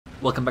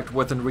Welcome back to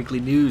Warzone Weekly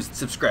News.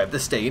 Subscribe to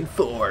stay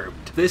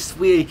informed. This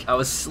week, I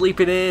was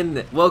sleeping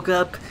in, woke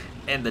up,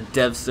 and the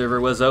dev server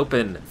was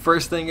open.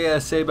 First thing I gotta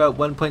say about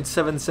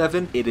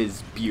 1.77, it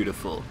is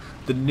beautiful.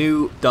 The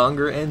new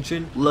Donger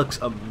engine looks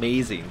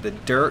amazing. The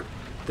dirt,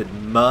 the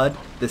mud,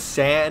 the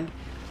sand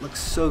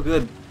looks so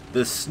good.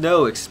 The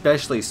snow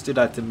especially stood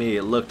out to me.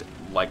 It looked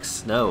like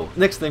snow.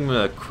 Next thing I'm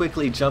going to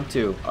quickly jump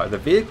to are the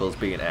vehicles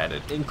being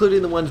added,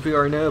 including the ones we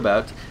already know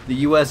about. The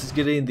US is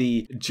getting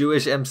the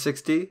Jewish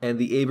M60 and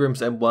the Abrams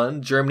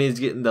M1. Germany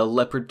is getting the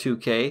Leopard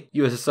 2K.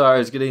 USSR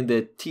is getting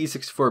the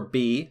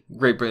T-64B.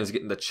 Great Britain is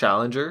getting the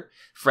Challenger.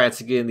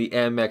 France is getting the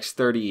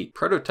AMX-30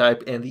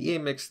 prototype and the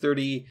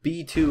AMX-30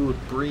 B2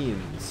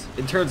 Breens.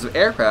 In terms of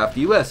aircraft,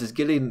 the US is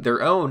getting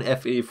their own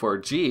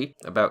F-84G,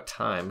 about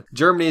time.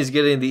 Germany is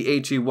getting the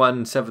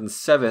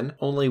HE-177,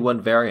 only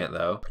one variant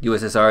though.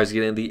 USSR is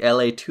getting the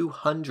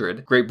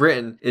LA-200. Great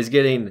Britain is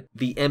getting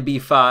the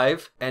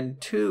MB-5 and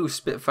two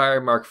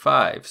Spitfire Mark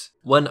Vs.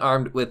 One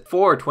armed with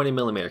 4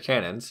 20mm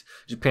cannons.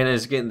 Japan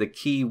is getting the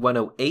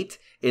Ki-108.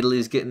 Italy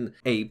is getting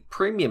a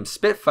premium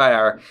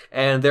Spitfire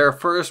and their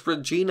first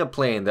Regina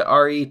plane, the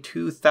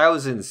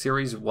RE-2000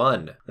 Series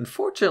 1.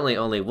 Unfortunately,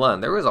 only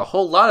one. There was a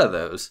whole lot of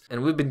those,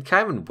 and we've been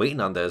kind of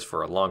waiting on those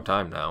for a long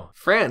time now.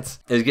 France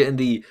is getting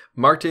the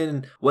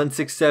Martin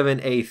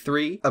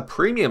 167A3, a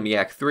premium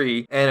Yak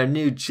 3, and a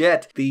new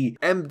jet, the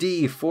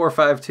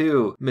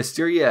MD-452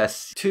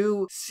 Mysterious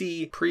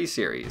 2C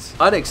Pre-Series.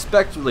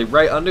 Unexpectedly,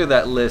 right under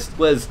that list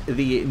was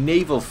the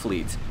Naval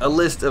Fleet, a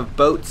list of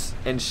boats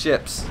and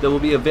ships that will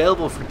be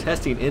available for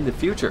testing in the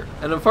future.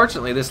 And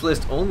unfortunately, this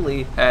list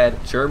only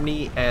had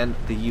Germany and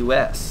the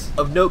US.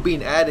 Of note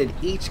being added,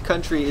 each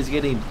country is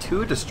getting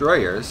 2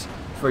 destroyers.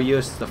 For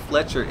US, the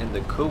Fletcher and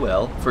the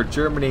Kuel. For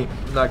Germany,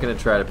 I'm not going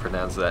to try to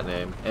pronounce that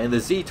name. And the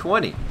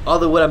Z-20.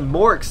 Although what I'm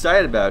more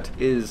excited about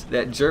is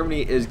that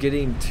Germany is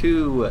getting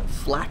 2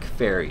 flak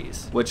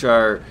ferries, which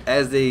are,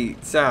 as they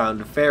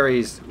sound,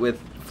 ferries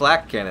with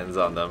flak cannons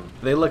on them.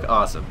 They look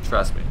awesome,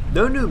 trust me.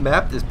 No new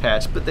map this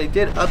patch, but they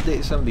did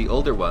update some of the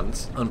older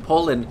ones. On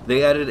Poland,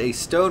 they added a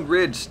stone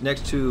ridge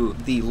next to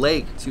the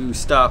lake to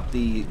stop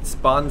the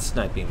spawn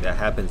sniping that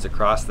happens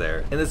across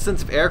there. In the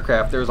sense of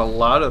aircraft, there's a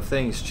lot of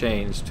things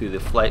changed to the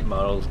flight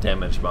models,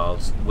 damage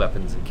models,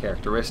 weapons, and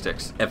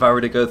characteristics. If I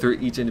were to go through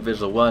each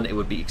individual one, it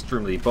would be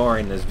extremely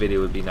boring. This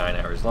video would be 9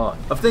 hours long.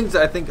 Of things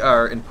that I think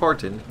are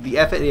important, the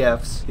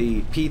FAFs,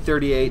 the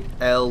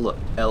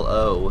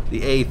P-38LLO,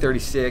 the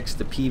A-36,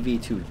 the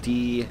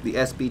PV-2D, the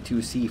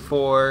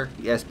SB-2C4,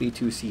 the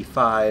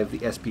SB-2C5, the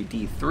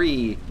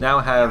SPD-3 now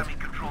have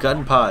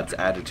gun pods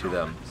added to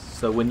them.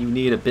 So when you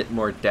need a bit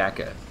more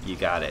DACA, you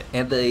got it.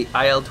 And the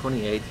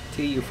IL-28,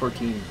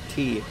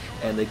 Tu-14T,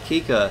 and the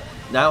Kika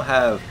now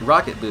have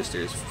rocket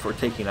boosters for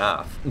taking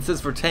off. And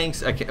since for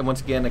tanks,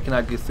 once again, I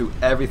cannot go through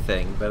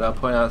everything, but I'll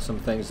point out some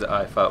things that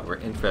I thought were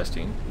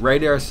interesting.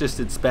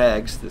 Radar-assisted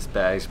SPAGs, the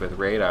SPAGs with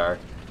radar,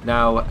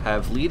 now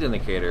have lead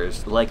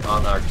indicators like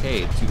on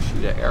arcade to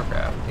shoot at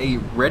aircraft. A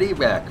ready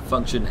rack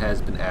function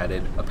has been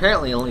added,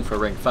 apparently only for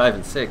rank 5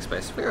 and 6, but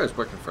I swear it was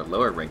working for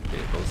lower ranked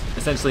vehicles.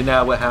 Essentially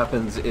now what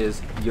happens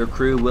is your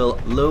crew will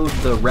load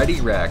the ready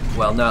rack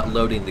while not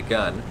loading the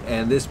gun,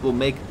 and this will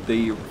make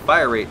the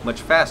fire rate much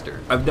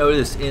faster. I've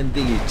noticed in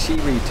the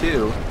Chiri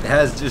 2, it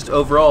has just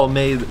overall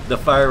made the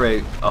fire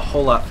rate a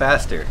whole lot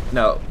faster.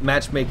 Now,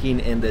 matchmaking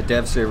in the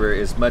dev server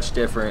is much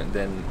different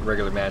than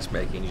regular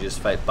matchmaking. You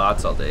just fight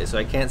bots all day, so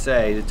I can't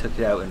say it took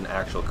it out in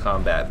actual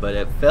combat, but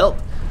it felt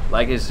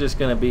like it's just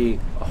going to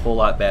be a whole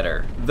lot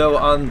better. Though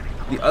on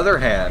the other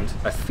hand,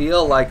 I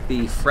feel like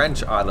the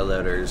French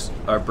autoloaders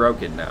are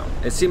broken now.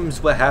 It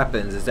seems what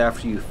happens is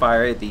after you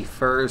fire the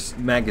first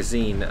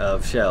magazine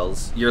of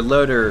shells, your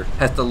loader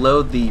has to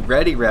load the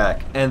ready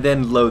rack and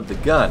then load the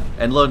gun.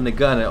 And loading the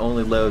gun, it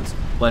only loads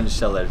 1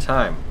 shell at a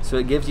time. So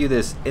it gives you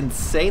this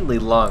insanely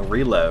long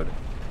reload.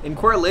 In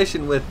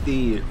correlation with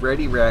the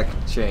ready rack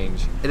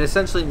change, it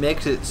essentially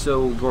makes it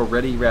so your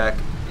ready rack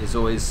is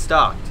always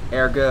stocked.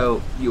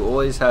 Ergo, you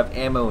always have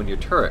ammo in your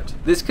turret.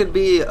 This could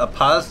be a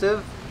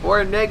positive or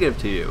a negative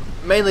to you,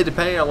 mainly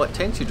depending on what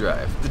tanks you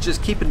drive. But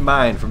just keep in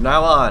mind, from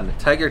now on,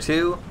 Tiger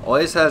 2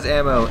 always has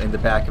ammo in the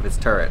back of its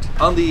turret.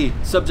 On the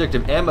subject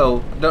of ammo,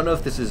 I don't know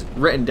if this is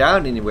written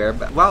down anywhere,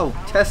 but while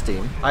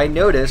testing, I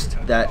noticed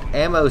that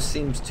ammo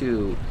seems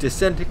to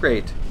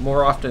disintegrate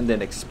more often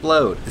than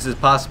explode. This is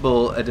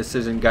possible a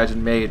decision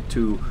Gaijin made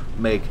to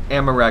make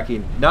ammo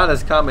racking not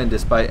as common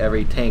despite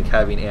every tank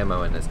having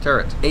ammo in its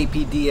turret.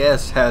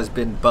 APDS has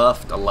been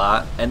buffed a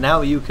lot, and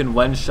now you can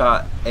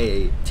one-shot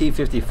a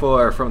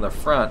T-54 from the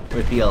front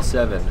with the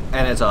L7,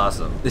 and it's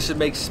awesome. This should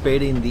make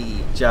spading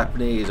the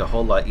Japanese a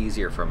whole lot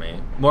easier for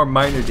me. More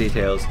minor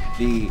details,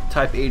 the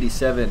Type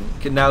 87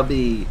 can now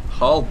be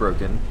hull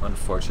broken,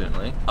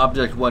 unfortunately.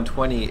 Object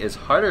 120 is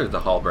harder to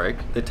hull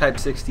break. The Type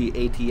 60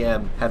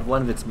 ATM had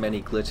one of its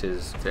many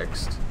glitches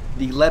fixed.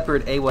 The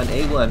Leopard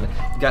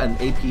A1A1 got an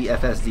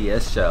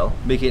APFSDS shell,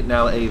 making it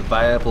now a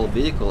viable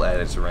vehicle at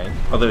its rank,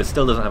 although it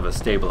still doesn't have a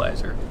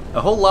stabilizer.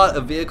 A whole lot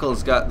of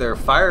vehicles got their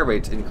fire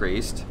rates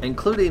increased,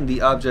 including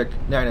the Object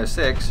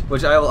 906,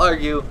 which I will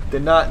argue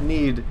did not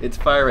need its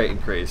fire rate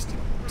increased.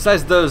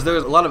 Besides those,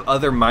 there's a lot of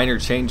other minor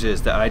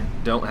changes that I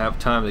don't have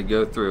time to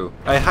go through.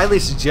 I highly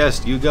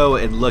suggest you go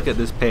and look at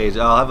this page.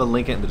 I'll have a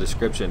link in the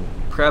description.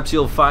 Perhaps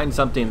you'll find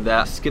something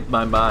that skipped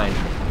my mind.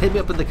 Hit me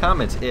up in the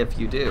comments if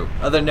you do.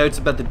 Other notes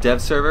about the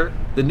dev server: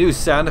 the new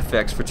sound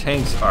effects for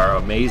tanks are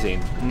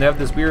amazing. And they have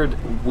this weird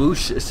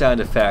whoosh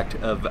sound effect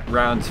of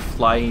rounds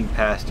flying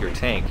past your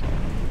tank.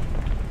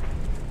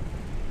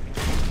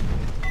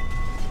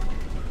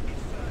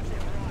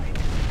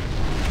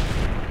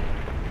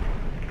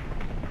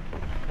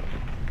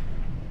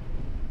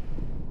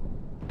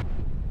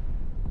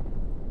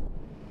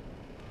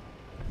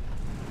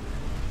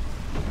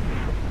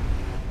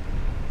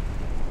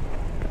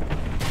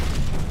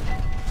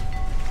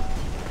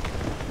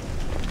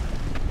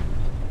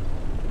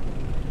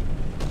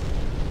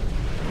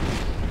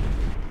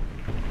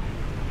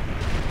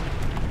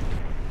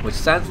 Which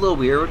sounds a little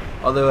weird,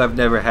 although I've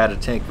never had a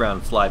tank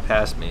round fly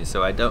past me,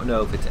 so I don't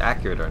know if it's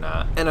accurate or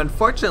not. And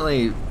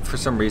unfortunately, for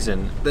some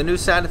reason, the new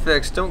sound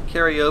effects don't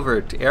carry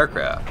over to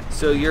aircraft.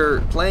 So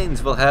your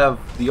planes will have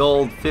the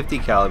old 50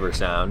 caliber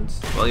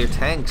sounds, while your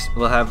tanks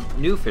will have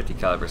new 50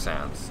 caliber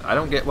sounds. I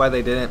don't get why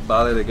they didn't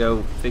bother to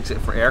go fix it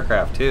for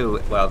aircraft too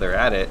while they're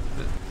at it,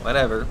 but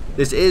whatever.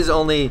 This is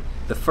only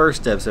the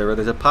first dev server.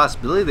 There's a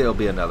possibility there will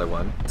be another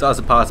one. It's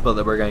also possible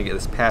that we're going to get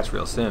this patch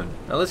real soon.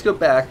 Now let's go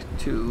back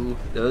to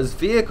those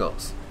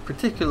vehicles,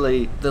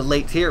 particularly the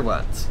late tier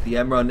ones. The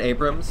M1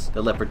 Abrams,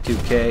 the Leopard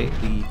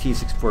 2K, the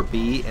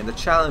T-64B, and the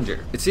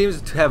Challenger. It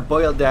seems to have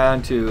boiled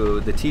down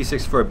to the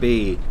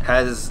T-64B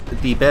has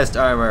the best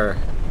armor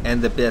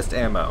and the best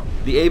ammo.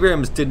 The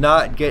Abrams did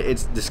not get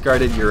its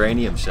discarded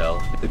uranium shell.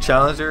 The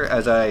Challenger,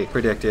 as I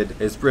predicted,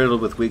 is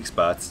riddled with weak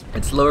spots.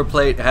 Its lower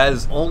plate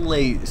has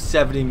only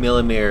 70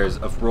 millimeters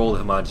of rolled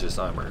homogeneous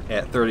armor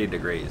at 30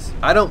 degrees.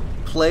 I don't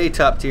play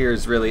top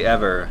tiers really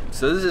ever,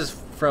 so this is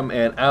from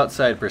an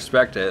outside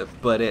perspective,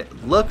 but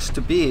it looks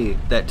to be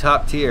that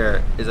top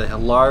tier is a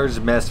large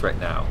mess right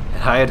now,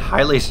 and I'd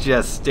highly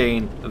suggest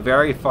staying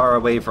very far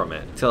away from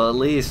it till at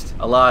least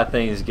a lot of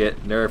things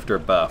get nerfed or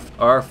buffed,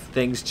 or if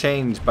things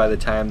change by the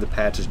time the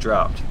patch is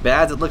dropped. But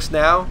as it looks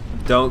now,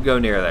 don't go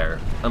near there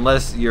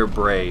unless you're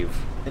brave.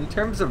 In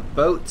terms of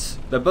boats,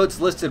 the boats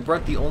listed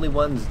weren't the only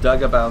ones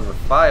dug up out of the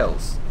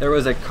files. There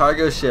was a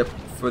cargo ship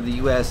for the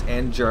US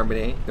and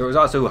Germany. There was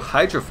also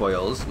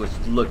hydrofoils, which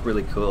look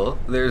really cool.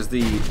 There's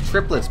the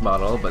triplets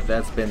model, but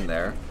that's been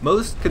there.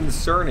 Most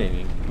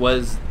concerning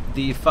was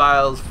the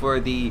files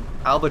for the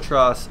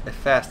Albatross, a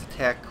fast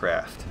attack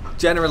craft.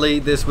 Generally,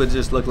 this would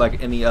just look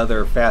like any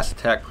other fast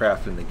attack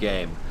craft in the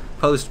game.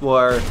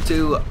 Post-war,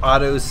 2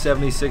 auto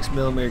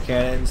 76mm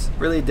cannons,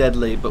 really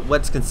deadly, but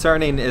what's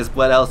concerning is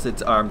what else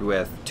it's armed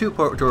with. 2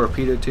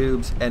 torpedo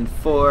tubes and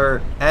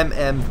 4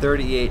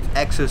 MM-38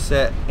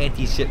 Exocet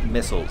anti-ship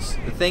missiles.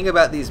 The thing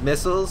about these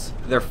missiles,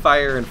 they're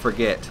fire and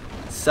forget.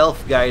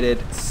 Self-guided,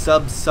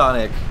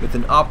 subsonic, with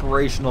an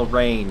operational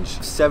range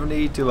of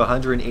 70 to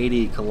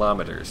 180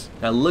 kilometers.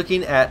 Now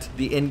looking at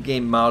the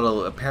in-game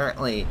model,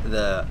 apparently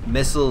the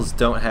missiles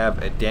don't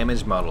have a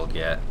damage model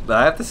yet, but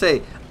I have to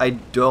say I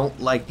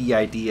don't like the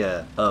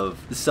idea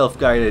of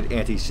self-guided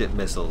anti-ship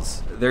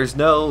missiles. There's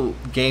no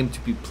game to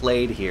be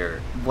played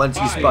here. Once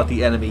you spot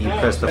the enemy, you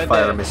press the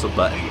fire missile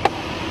button.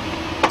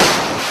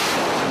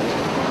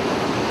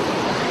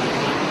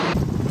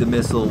 The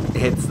missile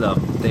hits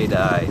them, they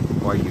die,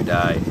 or you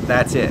die.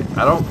 That's it.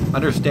 I don't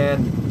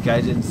understand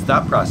Gaijin's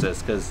thought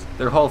process, because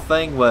their whole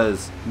thing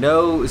was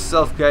no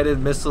self-guided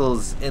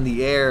missiles in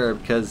the air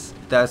because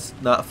that's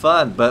not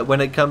fun. But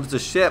when it comes to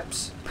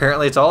ships,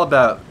 apparently it's all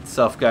about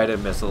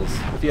self-guided missiles.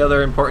 The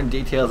other important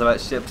details about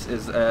ships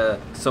is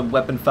some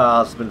weapon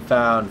files have been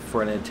found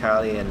for an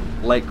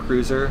Italian light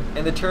cruiser.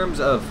 In the terms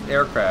of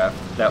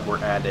aircraft that were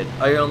added,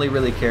 I only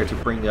really care to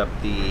bring up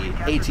the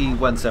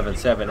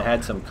AT-177. It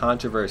had some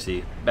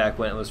controversy back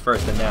when it was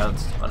first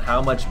announced on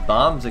how much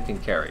bombs it can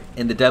carry.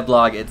 In the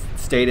devlog, it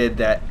stated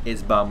that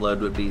its bomb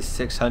load would be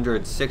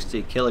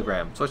 660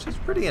 kilograms, which is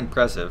pretty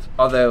impressive.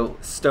 Although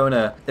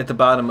Stona at the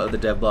bottom of the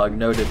devlog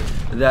noted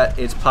that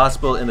it's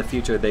possible in the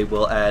future they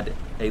will add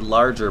a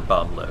larger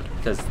bomb load,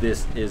 because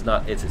this is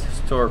not its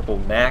historical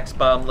max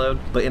bomb load,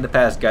 but in the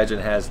past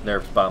Gaijin has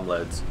nerfed bomb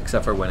loads,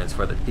 except for when it's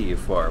for the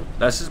PU4.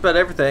 That's just about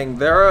everything.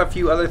 There are a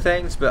few other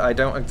things, but I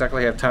don't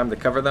exactly have time to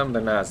cover them.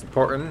 They're not as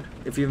important.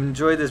 If you've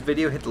enjoyed this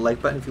video, hit the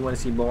like button. If you want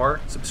to see more,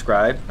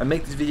 subscribe. I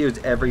make these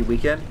videos every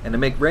weekend, and I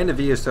make random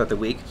videos throughout the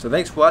week. So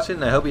thanks for watching,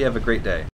 and I hope you have a great day.